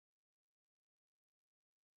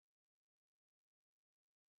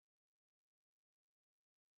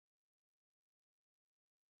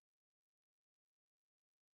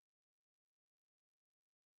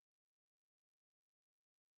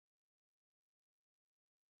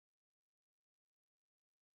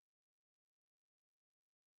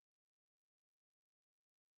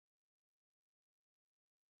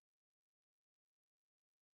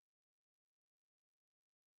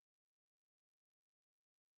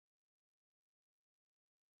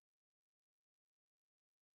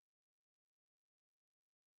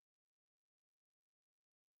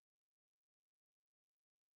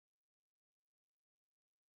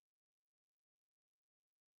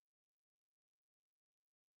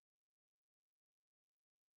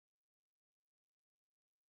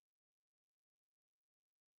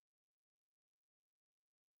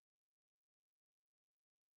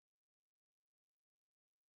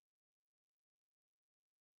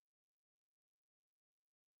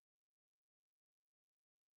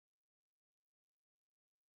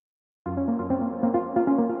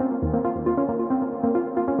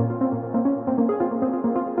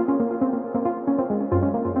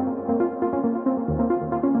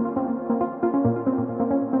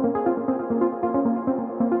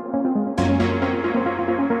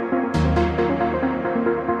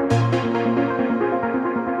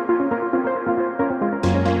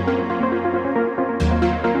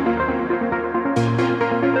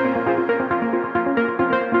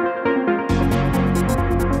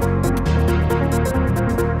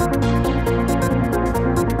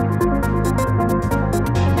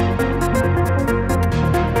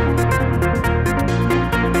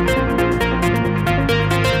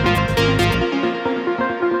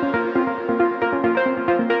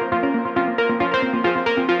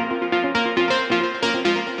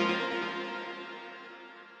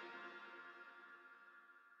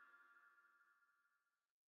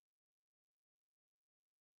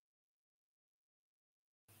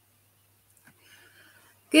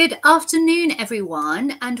Good afternoon,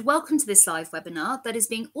 everyone, and welcome to this live webinar that is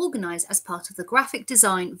being organised as part of the Graphic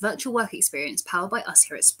Design Virtual Work Experience powered by us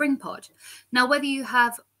here at SpringPod. Now, whether you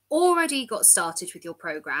have already got started with your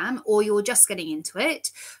programme or you're just getting into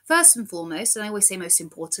it, first and foremost, and I always say most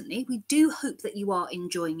importantly, we do hope that you are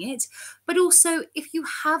enjoying it. But also, if you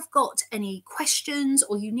have got any questions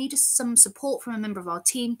or you need some support from a member of our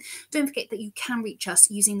team, don't forget that you can reach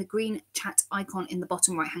us using the green chat icon in the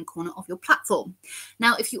bottom right-hand corner of your platform.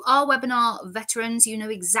 Now, if you are webinar veterans, you know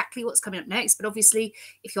exactly what's coming up next, but obviously,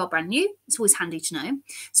 if you are brand new, it's always handy to know.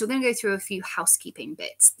 So we're going to go through a few housekeeping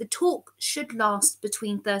bits. The talk should last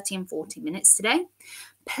between 30 and 40 minutes today.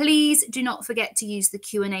 Please do not forget to use the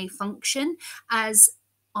Q&A function, as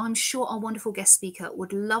I'm sure our wonderful guest speaker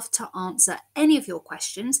would love to answer any of your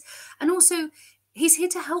questions. And also, he's here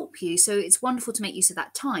to help you, so it's wonderful to make use of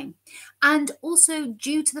that time. And also,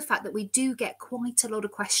 due to the fact that we do get quite a lot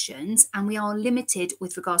of questions and we are limited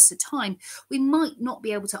with regards to time, we might not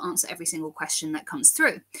be able to answer every single question that comes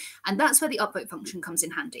through. And that's where the upvote function comes in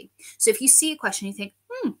handy. So if you see a question, you think,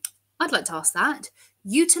 I'd like to ask that,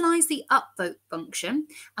 utilise the upvote function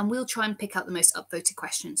and we'll try and pick out the most upvoted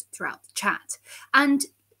questions throughout the chat. And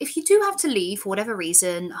if you do have to leave for whatever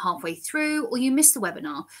reason halfway through or you miss the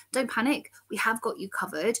webinar, don't panic. We have got you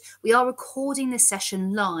covered. We are recording this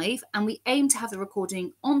session live and we aim to have the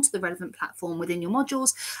recording onto the relevant platform within your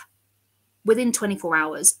modules within 24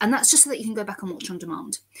 hours. And that's just so that you can go back and watch on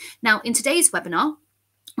demand. Now, in today's webinar,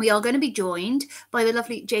 we are going to be joined by the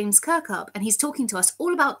lovely James Kirkup, and he's talking to us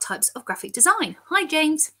all about types of graphic design. Hi,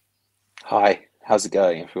 James. Hi, how's it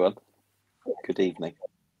going, everyone? Good evening.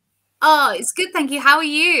 Oh, it's good, thank you. How are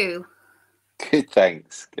you? Good,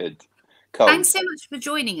 thanks. Good. Cold. Thanks so much for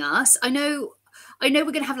joining us. I know we're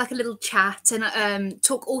going to have like a little chat and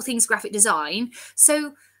talk all things graphic design.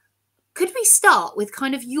 So could we start with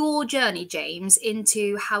kind of your journey, James,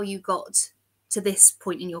 into how you got to this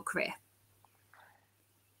point in your career?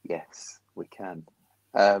 Yes, we can.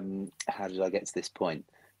 How did I get to this point?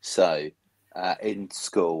 So, in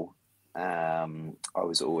school, I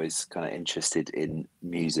was always kind of interested in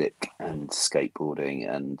music and skateboarding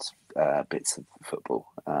and bits of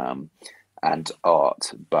football and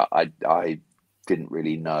art, but I didn't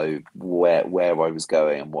really know where I was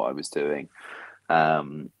going and what I was doing.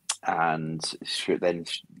 And then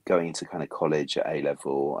going into kind of college at A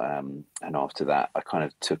level, and after that, I kind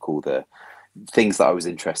of took all the things that I was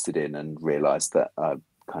interested in and realised that I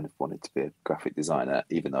kind of wanted to be a graphic designer,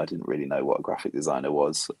 even though I didn't really know what a graphic designer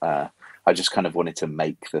was. I just kind of wanted to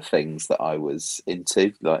make the things that I was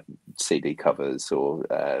into, like CD covers or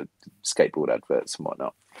skateboard adverts and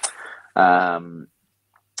whatnot.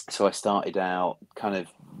 So I started out kind of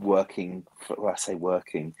making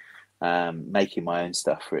my own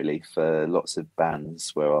stuff really for lots of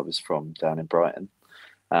bands where I was from down in Brighton.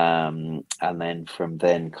 And then from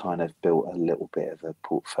then kind of built a little bit of a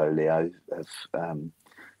portfolio of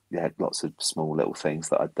lots of small little things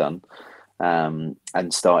that I'd done, and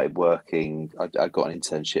started working. I got an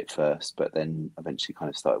internship first, but then eventually kind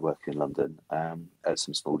of started working in London at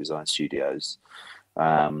some small design studios,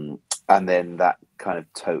 and then that kind of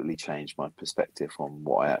totally changed my perspective on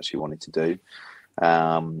what I actually wanted to do.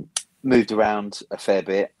 Moved around a fair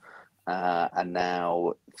bit, and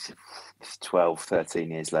now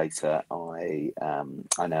 13 years later, I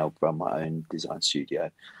now run my own design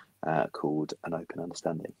studio called An Open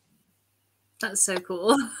Understanding. That's so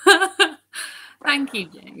cool. Thank you,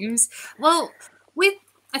 James. Well,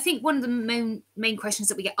 I think one of the main questions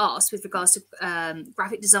that we get asked with regards to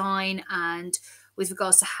graphic design and with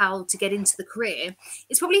regards to how to get into the career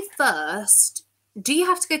is probably first, do you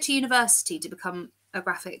have to go to university to become a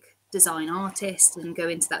graphic design artist and go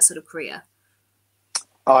into that sort of career?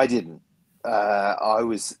 I didn't. I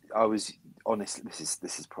was honestly,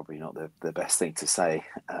 this is probably not the best thing to say,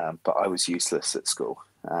 but I was useless at school.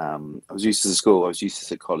 I was useless at school. I was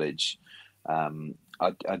useless at college. I'm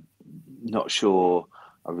not sure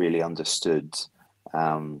I really understood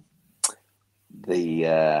what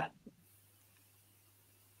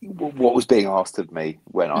was being asked of me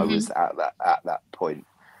when I was at that point.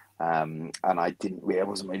 And I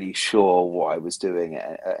wasn't really sure what I was doing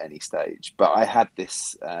at any stage, but I had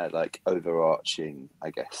this like overarching,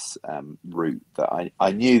 I guess, route that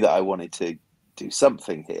I knew that I wanted to do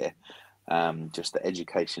something here. Just the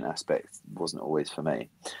education aspect wasn't always for me.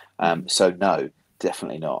 So no,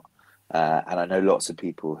 definitely not. And I know lots of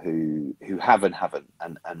people who haven't,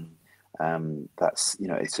 and that's,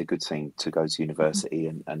 it's a good thing to go to university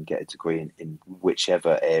and get a degree in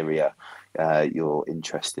whichever area you're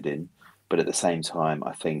interested in. But at the same time,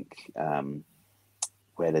 I think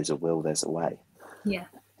where there's a will, there's a way. Yeah.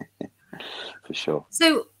 for sure.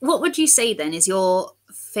 So what would you say then is your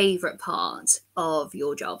favourite part of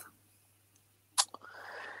your job?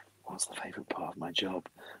 What's the favourite part of my job?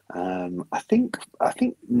 I think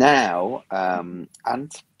now,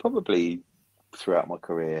 and probably throughout my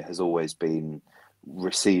career, has always been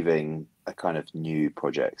receiving a kind of new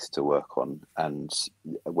project to work on, and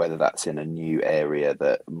whether that's in a new area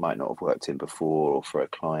that might not have worked in before, or for a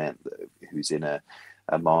client who's in a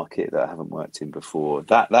market that I haven't worked in before.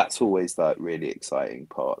 That's always like really exciting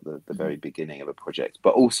part, the very beginning of a project,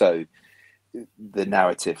 but also the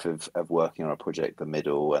narrative of working on a project, the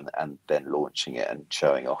middle, and then launching it and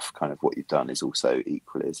showing off kind of what you've done is also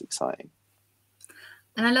equally as exciting.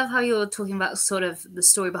 And I love how you're talking about sort of the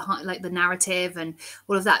story behind, like the narrative and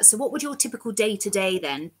all of that. So what would your typical day to day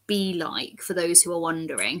then be like for those who are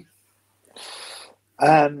wondering?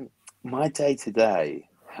 My day to day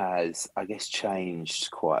has, I guess,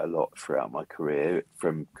 changed quite a lot throughout my career,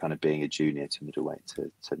 from kind of being a junior to middleweight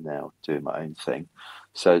to now doing my own thing.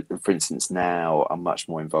 So, for instance, now I'm much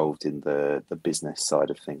more involved in the business side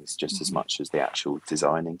of things, just as much as the actual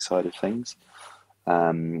designing side of things.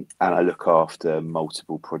 And I look after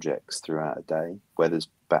multiple projects throughout a day. Whereas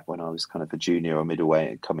back when I was kind of a junior or middleweight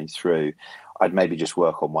and coming through, I'd maybe just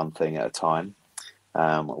work on one thing at a time,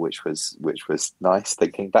 which was nice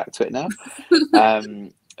thinking back to it now.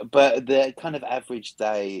 But the kind of average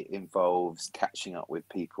day involves catching up with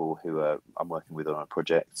people who I'm working with on a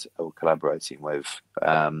project or collaborating with,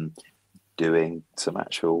 doing some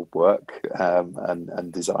actual work,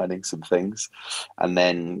 and designing some things, and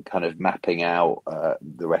then kind of mapping out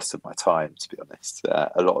the rest of my time, to be honest.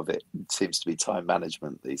 A lot of it seems to be time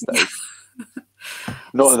management these days.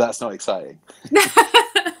 Not that that's not exciting.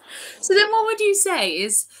 So then what would you say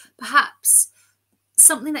is perhaps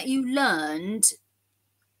something that you learned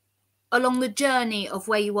along the journey of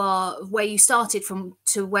where you are, where you started from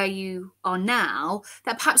to where you are now,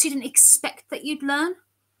 that perhaps you didn't expect that you'd learn?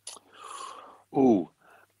 Oh,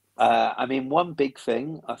 I mean, one big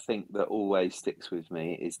thing I think that always sticks with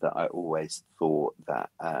me is that I always thought that,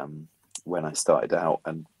 when I started out,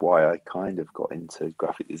 and why I kind of got into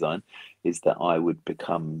graphic design, is that I would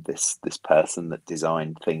become this person that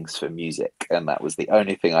designed things for music, and that was the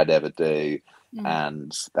only thing I'd ever do,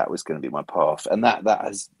 and that was going to be my path. And that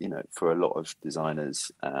has, for a lot of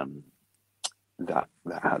designers, that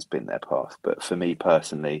has been their path. But for me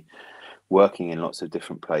personally, working in lots of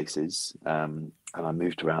different places, and I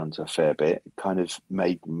moved around a fair bit, kind of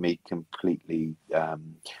made me completely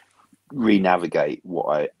re-navigate what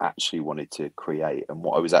I actually wanted to create and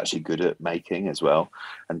what I was actually good at making as well.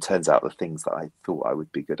 And turns out the things that I thought I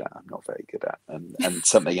would be good at, I'm not very good at, and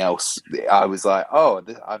something else, I was like, oh,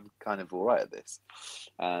 I'm kind of all right at this.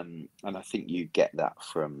 And I think you get that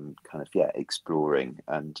from kind of exploring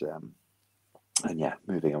and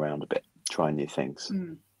moving around a bit, trying new things.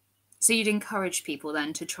 So you'd encourage people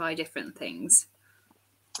then to try different things?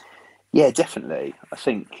 Yeah, definitely. I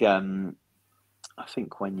think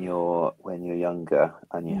when you're younger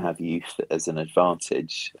and you have youth as an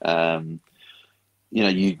advantage,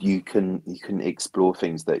 you can explore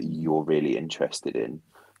things that you're really interested in,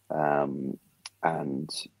 and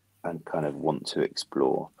kind of want to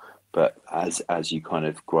explore. But as you kind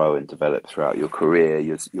of grow and develop throughout your career,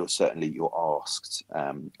 you're asked,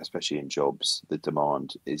 especially in jobs, the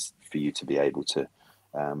demand is for you to be able to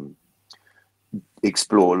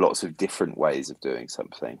explore lots of different ways of doing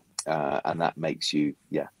something, and that makes you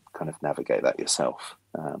kind of navigate that yourself,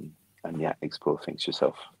 and explore things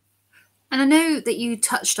yourself. And I know that you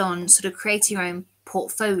touched on sort of creating your own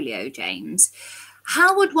portfolio, James.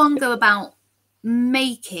 How would one go about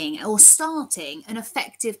making or starting an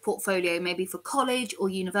effective portfolio, maybe for college or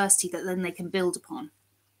university, that then they can build upon?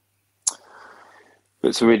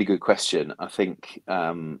 It's a really good question. I think,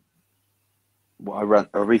 well,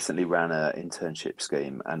 I recently ran an internship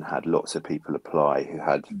scheme and had lots of people apply who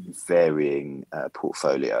had varying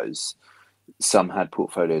portfolios. Some had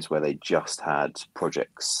portfolios where they just had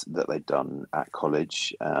projects that they'd done at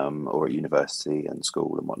college, or at university and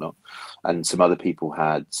school and whatnot. And some other people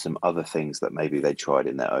had some other things that maybe they tried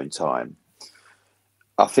in their own time.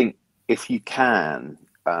 I think if you can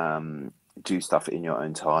do stuff in your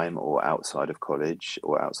own time or outside of college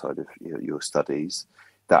or outside of your studies,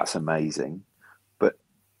 that's amazing. But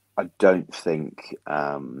I don't think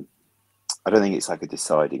it's like a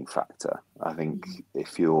deciding factor. I think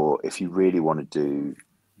if you really want to do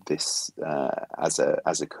this as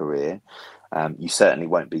a career, you certainly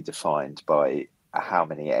won't be defined by how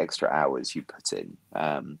many extra hours you put in.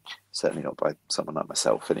 Certainly not by someone like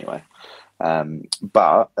myself, anyway.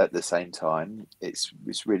 But at the same time, it's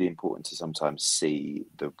really important to sometimes see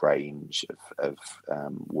the range of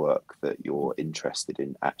work that you're interested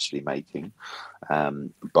in actually making,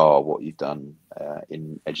 bar what you've done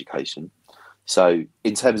in education. So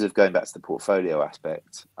in terms of going back to the portfolio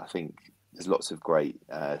aspect, I think there's lots of great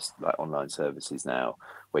like online services now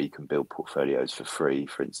where you can build portfolios for free,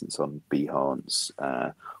 for instance, on Behance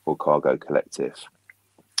or Cargo Collective.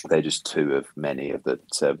 They're just two of many of the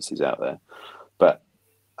services out there. But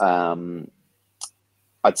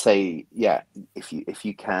I'd say, yeah, if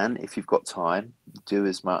you can, if you've got time, do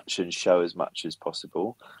as much and show as much as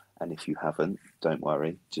possible. And if you haven't, don't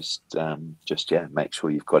worry. Just yeah, make sure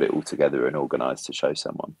you've got it all together and organised to show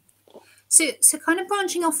someone. So kind of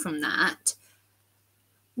branching off from that,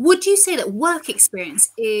 would you say that work experience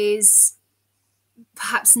is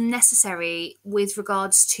perhaps necessary with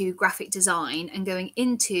regards to graphic design and going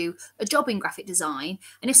into a job in graphic design?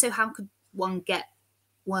 And if so, how could one get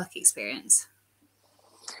work experience?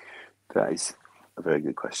 That is a very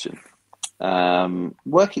good question.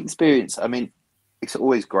 Work experience, I mean, it's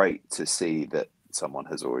always great to see that someone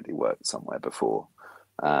has already worked somewhere before.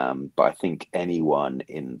 But I think anyone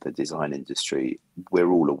in the design industry,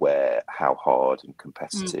 we're all aware how hard and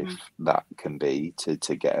competitive that can be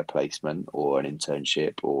to get a placement or an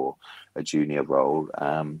internship or a junior role,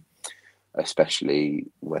 especially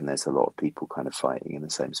when there's a lot of people kind of fighting in the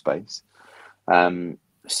same space. So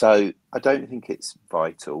I don't think it's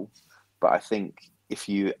vital, but I think if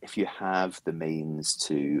you have the means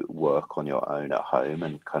to work on your own at home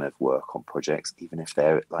and kind of work on projects, even if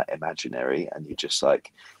they're like imaginary, and you just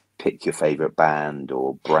like pick your favorite band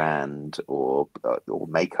or brand or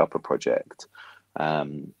make up a project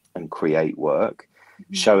and create work,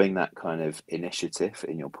 showing that kind of initiative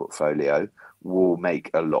in your portfolio will make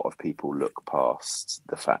a lot of people look past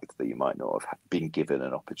the fact that you might not have been given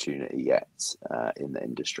an opportunity yet in the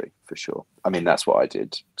industry, for sure. I mean, that's what I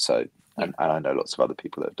did. So, and I know lots of other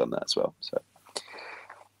people that have done that as well. So.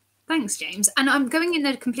 Thanks, James. And I'm going in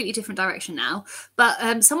a completely different direction now,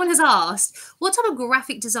 but someone has asked, what type of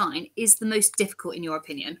graphic design is the most difficult in your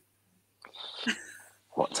opinion?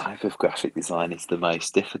 What type of graphic design is the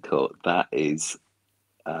most difficult? That is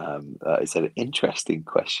an interesting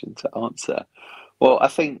question to answer. Well, I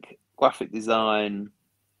think graphic design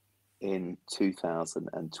in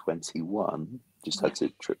 2021, just had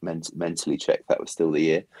to mentally check that was still the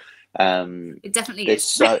year. It definitely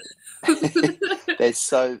is. There's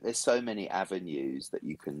so many avenues that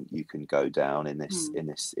you can go down in this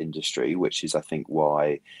industry, which is, I think,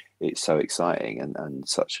 why it's so exciting and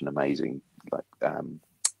such an amazing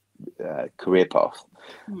career path.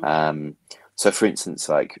 So, for instance,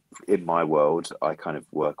 like in my world, I kind of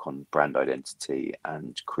work on brand identity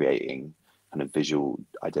and creating kind of visual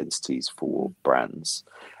identities for brands.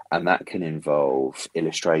 And that can involve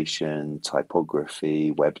illustration,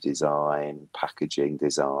 typography, web design, packaging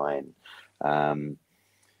design. And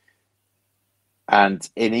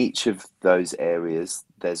in each of those areas,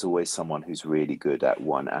 there's always someone who's really good at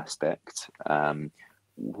one aspect.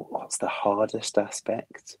 What's the hardest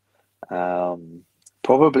aspect?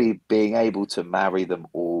 Probably being able to marry them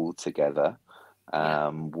all together,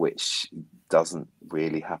 which doesn't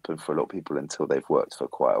really happen for a lot of people until they've worked for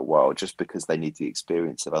quite a while, just because they need the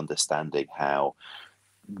experience of understanding how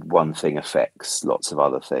one thing affects lots of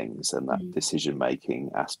other things, and that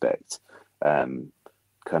decision-making aspect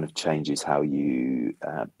kind of changes how you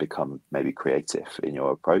become maybe creative in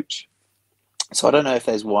your approach. So I don't know if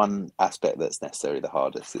there's one aspect that's necessarily the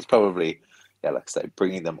hardest. It's probably, like I say,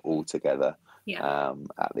 bringing them all together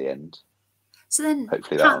at the end. So then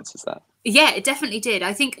hopefully that answers that. Yeah, it definitely did.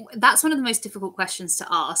 I think that's one of the most difficult questions to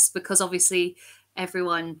ask, because obviously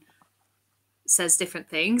everyone says different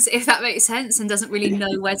things, if that makes sense, and doesn't really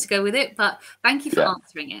know where to go with it. But thank you for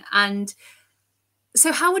answering it. And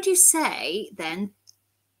so how would you say then,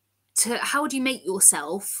 how would you make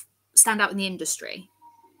yourself stand out in the industry?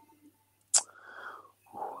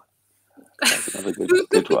 That's another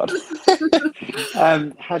good one.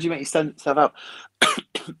 How do you make yourself out?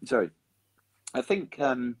 Sorry. I think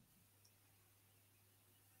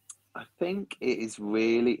it is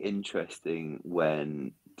really interesting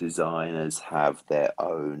when designers have their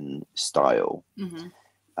own style.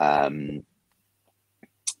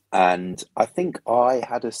 And I think I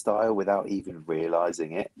had a style without even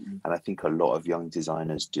realizing it. And I think a lot of young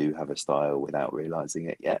designers do have a style without realizing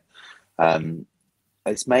it yet.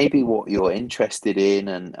 It's maybe what you're interested in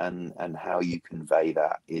and how you convey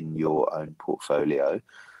that in your own portfolio.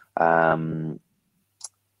 And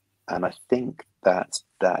I think that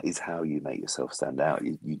is how you make yourself stand out.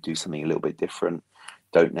 You do something a little bit different.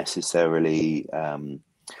 Don't necessarily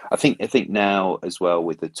I think now as well,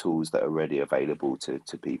 with the tools that are already available to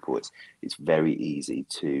people, it's very easy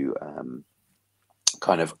to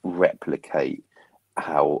kind of replicate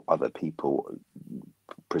how other people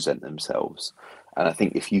present themselves. And I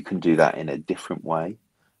think if you can do that in a different way,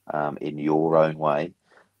 in your own way,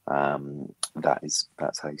 that's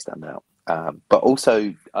how you stand out. But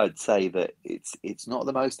also, I'd say that it's not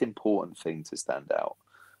the most important thing to stand out.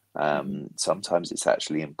 Sometimes it's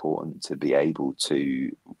actually important to be able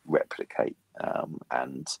to replicate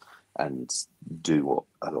and do what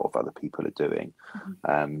a lot of other people are doing.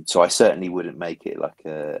 So I certainly wouldn't make it like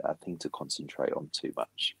a thing to concentrate on too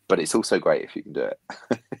much. But it's also great if you can do it.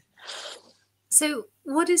 So,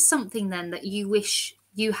 what is something then that you wish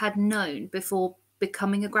you had known before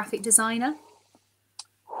becoming a graphic designer?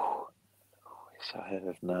 Wish I had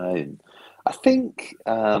have known. I think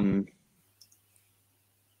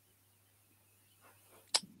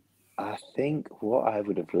what I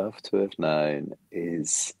would have loved to have known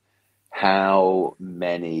is how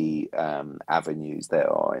many avenues there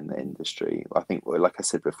are in the industry. I think, well, like I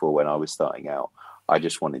said before, when I was starting out, I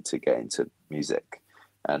just wanted to get into music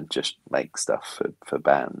and just make stuff for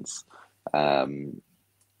bands. And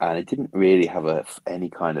I didn't really have any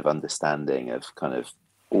kind of understanding of kind of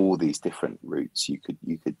all these different routes you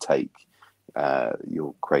could take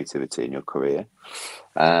your creativity in your career.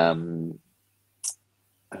 And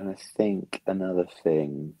I think another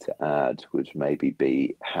thing to add would maybe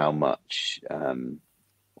be how much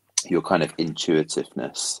your kind of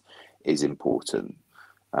intuitiveness is important.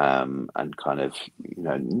 And kind of,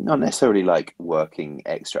 not necessarily like working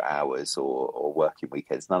extra hours or working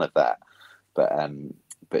weekends, none of that,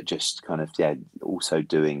 but just kind of, yeah, also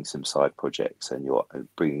doing some side projects and you're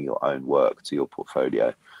bringing your own work to your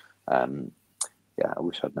portfolio. Yeah, I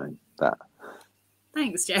wish I'd known that.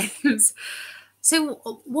 Thanks, James. So,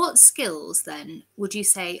 what skills then would you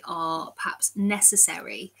say are perhaps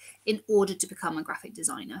necessary in order to become a graphic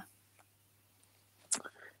designer?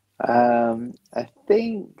 I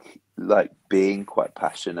think like being quite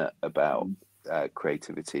passionate about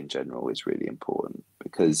creativity in general is really important,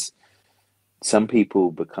 because some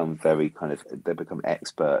people become they become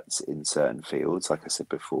experts in certain fields, like I said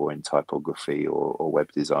before, in typography or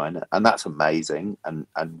web design, and that's amazing and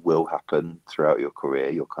will happen throughout your career.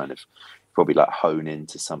 You'll kind of probably like hone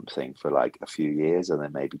into something for like a few years and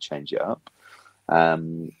then maybe change it up.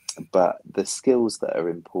 But the skills that are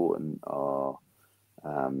important are,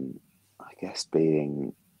 I guess,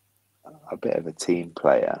 being a bit of a team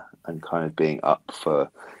player and kind of being up for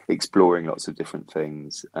exploring lots of different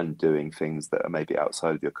things and doing things that are maybe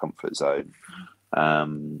outside of your comfort zone,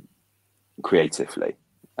 creatively.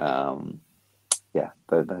 Yeah,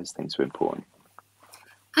 those things are important.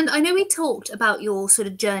 And I know we talked about your sort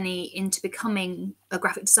of journey into becoming a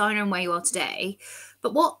graphic designer and where you are today,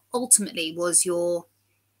 but what ultimately was your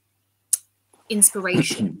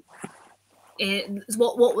inspiration?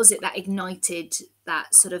 What was it that ignited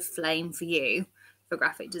that sort of flame for you for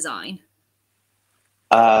graphic design?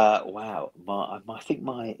 Wow. I think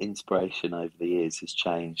my inspiration over the years has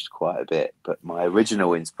changed quite a bit, but my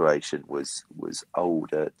original inspiration was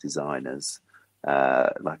older designers,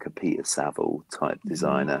 like a Peter Saville type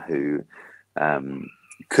designer who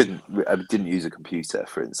couldn't didn't use a computer,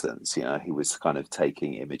 for instance. He was kind of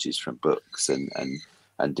taking images from books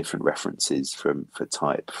and different references for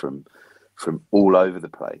type from all over the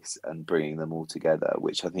place and bringing them all together,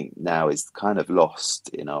 which I think now is kind of lost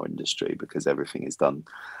in our industry because everything is done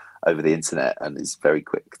over the internet and is very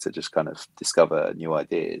quick to just kind of discover new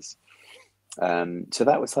ideas. So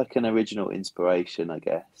that was like an original inspiration, I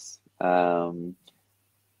guess. And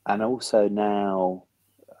also now,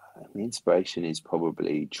 the inspiration is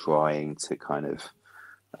probably trying to kind of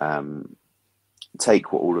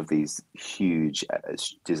take what all of these huge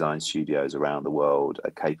design studios around the world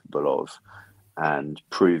are capable of and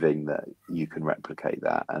proving that you can replicate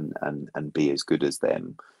that and be as good as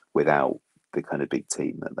them without the kind of big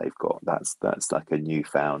team that they've got. That's like a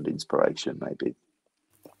newfound inspiration maybe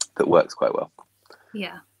that works quite well.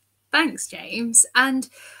 Yeah. Thanks, James. And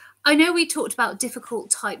I know we talked about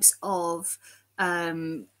difficult types of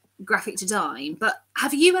graphic design, but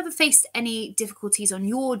have you ever faced any difficulties on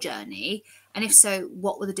your journey? And if so,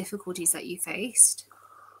 what were the difficulties that you faced?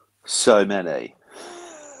 So many.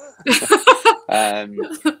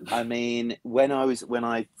 I mean, when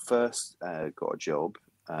I first got a job,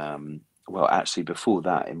 well, actually, before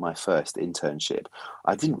that, in my first internship,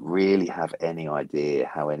 I didn't really have any idea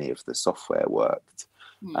how any of the software worked.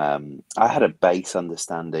 I had a base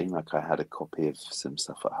understanding, like I had a copy of some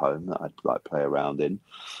stuff at home that I'd like play around in.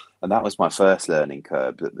 And that was my first learning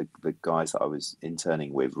curve, that the guys that I was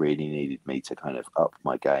interning with really needed me to kind of up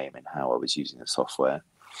my game in how I was using the software.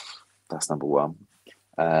 That's number one.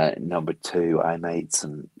 Number two, I made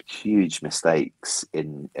some huge mistakes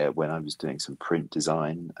in when I was doing some print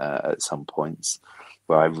design at some points,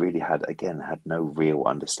 where I really had no real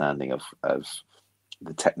understanding of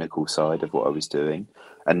the technical side of what I was doing,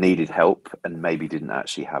 and needed help, and maybe didn't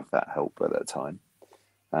actually have that help at that time.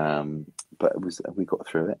 But we got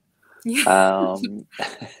through it. Yeah. Um,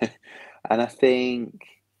 and I think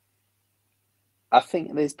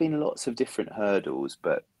there's been lots of different hurdles,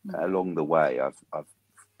 but along the way, I've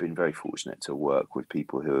been very fortunate to work with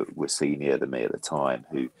people who were senior than me at the time,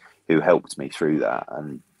 who helped me through that.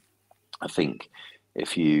 And I think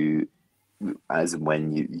if you, as and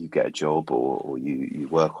when you get a job, or you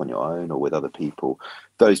work on your own or with other people,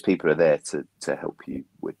 those people are there to help you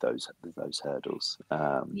with those hurdles.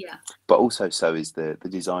 Yeah. But also, so is the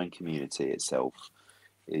design community itself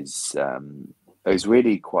is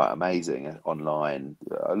really quite amazing online.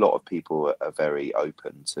 A lot of people are very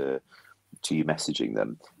open to you messaging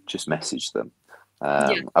them. Just message them.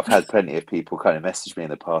 Yeah. I've had plenty of people kind of message me in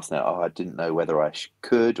the past now. Oh, I didn't know whether I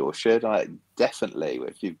could or should. I definitely,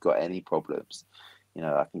 if you've got any problems,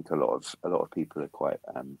 I think a lot of people are quite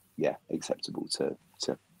acceptable to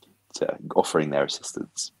offering their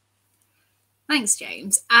assistance. Thanks,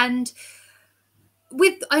 James. And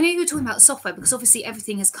I know you were talking about software, because obviously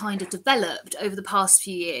everything has kind of developed over the past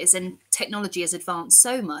few years, and technology has advanced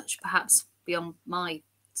so much, perhaps beyond my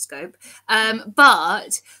scope,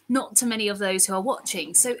 but not to many of those who are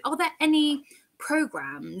watching. So are there any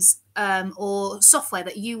programs or software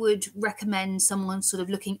that you would recommend someone sort of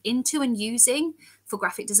looking into and using for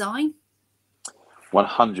graphic design?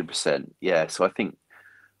 100%. Yeah. So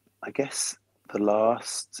I guess the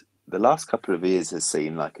last couple of years has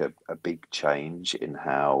seen like a big change in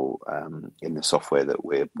how in the software that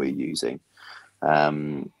we're using.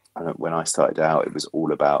 And when I started out, it was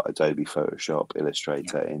all about Adobe Photoshop,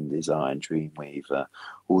 Illustrator, InDesign, Dreamweaver,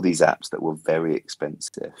 all these apps that were very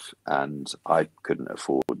expensive, and I couldn't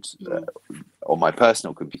afford on my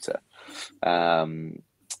personal computer.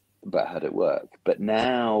 But had it work. But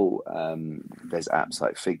now there's apps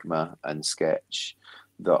like Figma and Sketch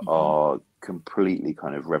that are completely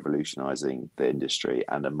kind of revolutionizing the industry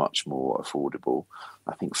and are much more affordable.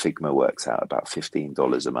 I think Figma works out about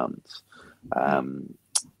 $15 a month.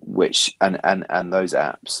 Which and those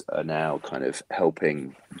apps are now kind of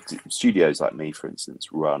helping studios like me, for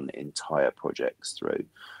instance, run entire projects through,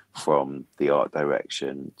 from the art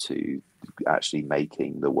direction to actually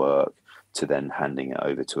making the work, to then handing it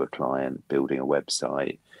over to a client, building a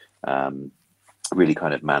website, really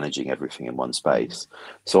kind of managing everything in one space.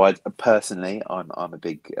 So I'm a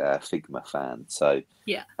big Figma fan. So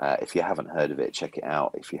Yeah. if you haven't heard of it, check it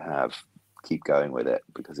out. If you have, keep going with it,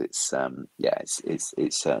 because it's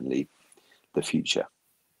certainly the future.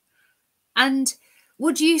 And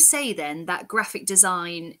would you say then that graphic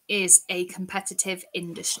design is a competitive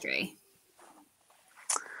industry?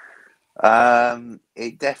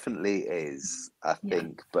 It definitely is, I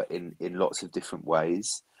think, but in lots of different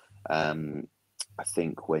ways. I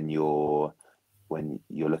think when you're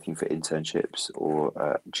looking for internships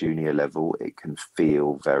or junior level, it can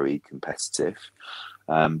feel very competitive.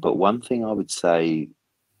 But one thing I would say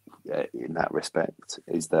in that respect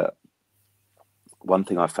is that one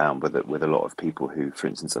thing I found with a lot of people who, for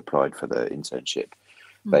instance, applied for the internship,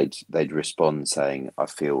 they'd respond saying, "I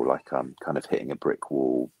feel like I'm kind of hitting a brick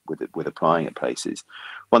wall with applying at places."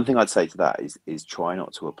 One thing I'd say to that is try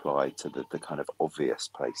not to apply to the kind of obvious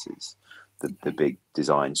places, the big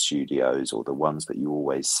design studios, or the ones that you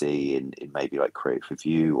always see in maybe like Creative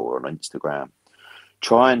Review or on Instagram.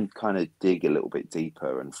 Try and kind of dig a little bit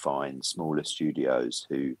deeper and find smaller studios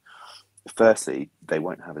who, firstly, they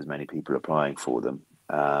won't have as many people applying for them.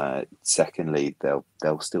 Secondly,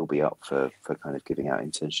 they'll still be up for kind of giving out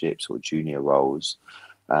internships or junior roles.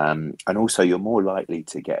 And also, you're more likely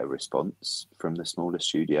to get a response from the smaller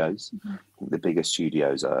studios. The bigger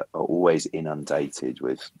studios are always inundated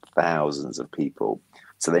with thousands of people,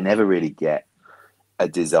 so they never really get a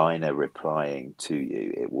designer replying to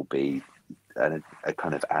you. It will be a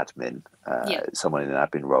kind of admin, someone in an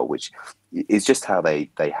admin role, which is just how they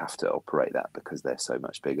have to operate that, because they're so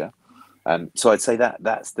much bigger. So I'd say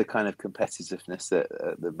that's the kind of competitiveness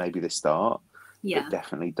that maybe the start, but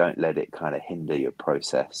definitely don't let it kind of hinder your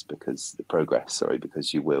progress, because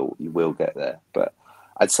you will get there. But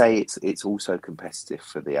I'd say it's also competitive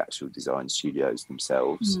for the actual design studios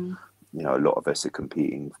themselves. A lot of us are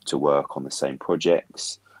competing to work on the same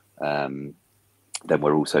projects. Then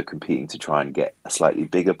we're also competing to try and get a slightly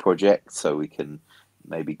bigger project, so we can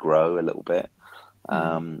maybe grow a little bit.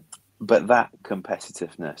 But that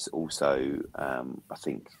competitiveness also, I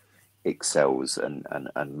think, excels and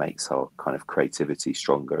makes our kind of creativity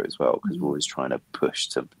stronger as well, because we're always trying to push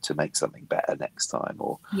to make something better next time,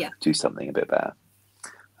 or do something a bit better.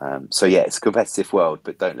 So yeah, it's a competitive world,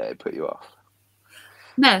 but don't let it put you off.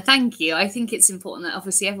 No, thank you. I think it's important that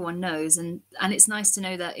obviously everyone knows, and it's nice to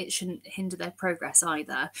know that it shouldn't hinder their progress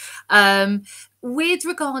either. With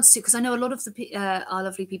regards to, because I know a lot of our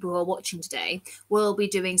lovely people who are watching today will be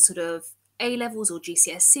doing sort of A levels or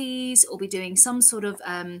GCSEs, or be doing some sort of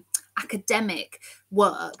academic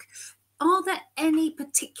work. Are there any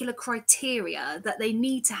particular criteria that they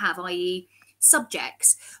need to have, i.e.,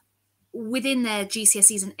 subjects within their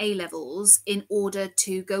GCSEs and A levels, in order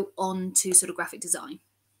to go on to sort of graphic design?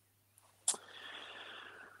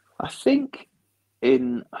 I think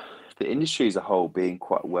in the industry as a whole, being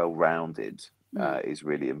quite well rounded is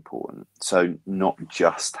really important. So not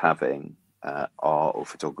just having art or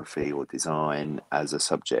photography or design as a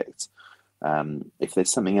subject. If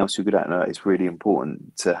there's something else you're good at, it's really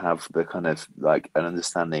important to have the kind of like an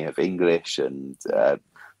understanding of English, and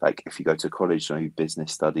like if you go to college,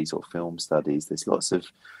 business studies or film studies, there's lots of,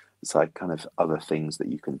 it's like kind of other things that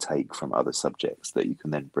you can take from other subjects that you can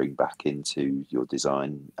then bring back into your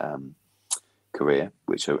design career,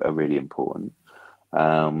 which are really important.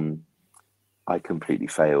 I completely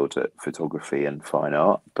failed at photography and fine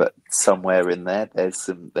art, but somewhere in there's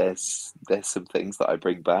some things that I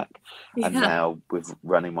bring back. And now with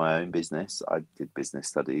running my own business, I did business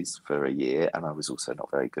studies for a year, and I was also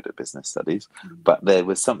not very good at business studies, but there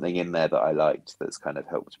was something in there that I liked that's kind of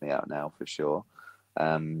helped me out now for sure.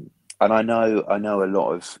 And I know a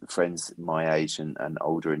lot of friends my age and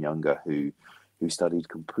older and younger who studied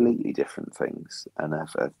completely different things and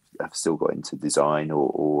have still got into design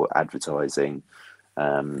or advertising,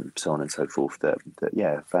 so on and so forth. That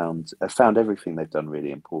have found everything they've done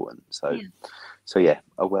really important. So yeah,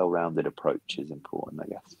 a well-rounded approach is important, I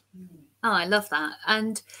guess. Oh, I love that.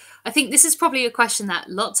 And I think this is probably a question that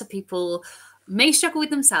lots of people may struggle with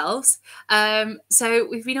themselves. So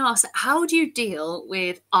we've been asked, how do you deal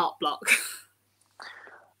with art block?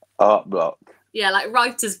 Art block. Yeah, like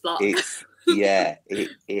writer's block.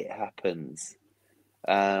 It happens.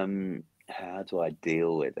 How do I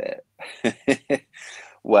deal with it?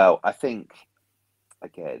 Well, I think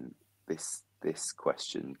again, this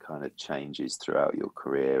question kind of changes throughout your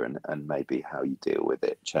career, and maybe how you deal with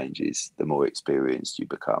it changes the more experienced you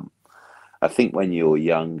become. I think when you're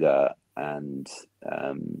younger and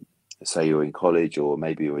say you're in college, or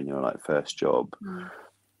maybe you're in your like first job,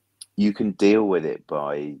 you can deal with it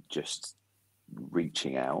by just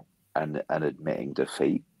reaching out and admitting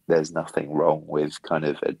defeat. There's nothing wrong with kind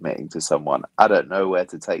of admitting to someone, I don't know where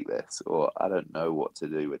to take this, or I don't know what to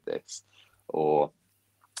do with this, or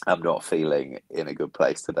I'm not feeling in a good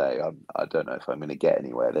place today. I don't know if I'm going to get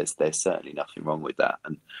anywhere. There's certainly nothing wrong with that,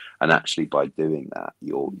 and actually by doing that,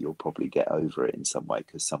 you'll probably get over it in some way,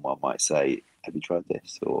 because someone might say, "Have you tried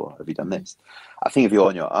this?" or "Have you done this?" I think if you're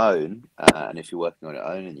on your own, and if you're working on your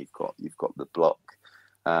own, and you've got the block,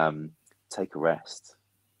 take a rest.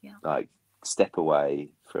 Like step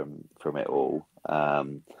away from it all.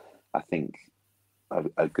 I think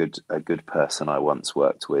a good person I once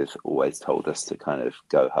worked with always told us to kind of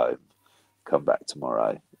go home, come back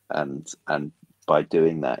tomorrow, and by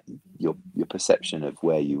doing that, your perception of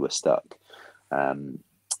where you were stuck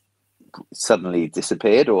suddenly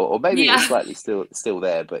disappeared, or maybe it was slightly still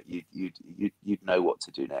there, but you'd know what to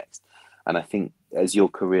do next. And I think as your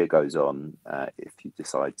career goes on, if you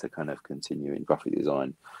decide to kind of continue in graphic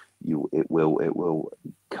design, it will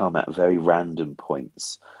come at very random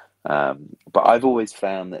points. But I've always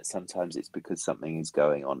found that sometimes it's because something is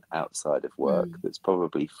going on outside of work that's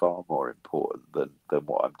probably far more important than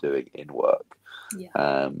what I'm doing in work.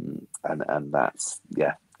 And that's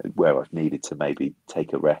where I've needed to maybe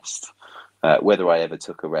take a rest. Whether I ever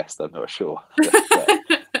took a rest, I'm not sure.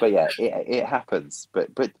 But yeah, it happens. But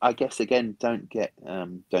I guess again, don't get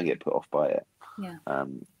put off by it.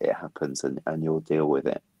 It happens, and you'll deal with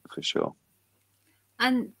it for sure.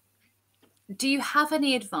 And do you have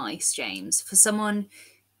any advice, James, for someone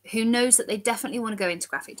who knows that they definitely want to go into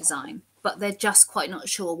graphic design, but they're just quite not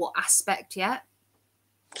sure what aspect yet?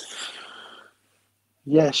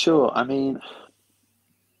 Yeah, sure. I mean,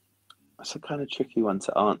 it's a kind of tricky one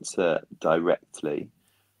to answer directly,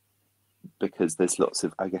 because there's lots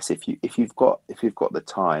of, I guess, if you've got the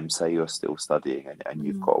time, say you're still studying and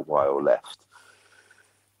you've got a while left,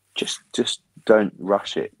 just don't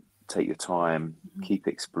rush it. Take your time, keep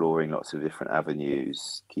exploring lots of different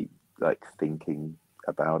avenues, keep like thinking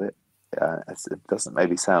about it. it doesn't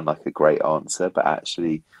maybe sound like a great answer, but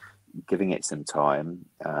actually giving it some time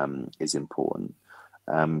is important.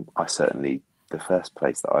 I certainly, the first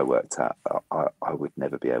place that I worked at, I would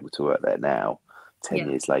never be able to work there now. 10 Yeah.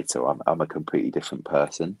 years later, I'm a completely different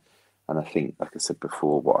person. And I think, like I said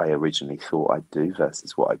before, what I originally thought I'd do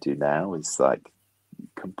versus what I do now is like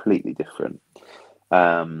completely different.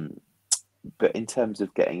 Um, but in terms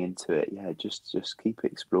of getting into it, yeah, just keep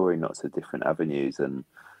exploring lots of different avenues, and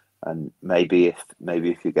maybe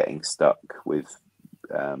if you're getting stuck with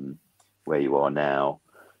um, where you are now,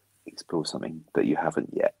 explore something that you haven't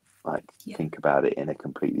yet. Like Yeah. think about it in a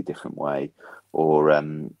completely different way, or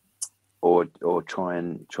try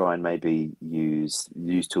and maybe use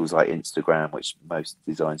tools like Instagram, which most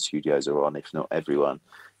design studios are on, if not everyone,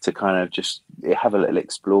 to kind of just have a little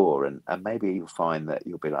explore, and maybe you'll find that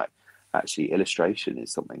you'll be like, actually, illustration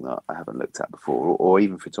is something that I haven't looked at before, or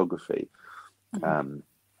even photography, and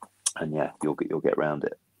yeah, you'll get around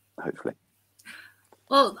it, hopefully.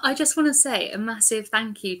 Well, I just want to say a massive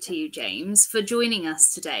thank you to you, James, for joining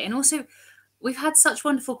us today. And also, we've had such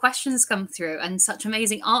wonderful questions come through and such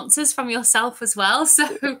amazing answers from yourself as well.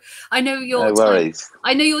 So I know your No time. worries.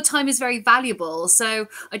 I know your time is very valuable. So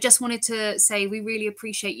I just wanted to say we really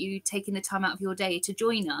appreciate you taking the time out of your day to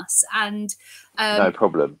join us. And No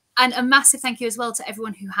problem. and a massive thank you as well to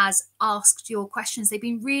everyone who has asked your questions. They've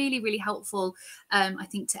been really, really helpful, I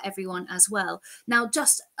think, to everyone as well. Now,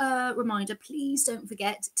 just a reminder, please don't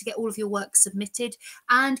forget to get all of your work submitted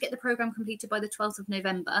and get the programme completed by the 12th of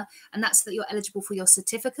November. And that's so that you're eligible for your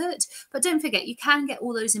certificate. But don't forget, you can get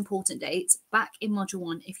all those important dates back in Module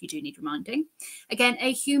 1 if you do need reminding. Again,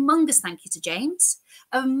 a humongous thank you to James.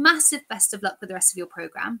 A massive best of luck with the rest of your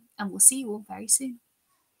programme. And we'll see you all very soon.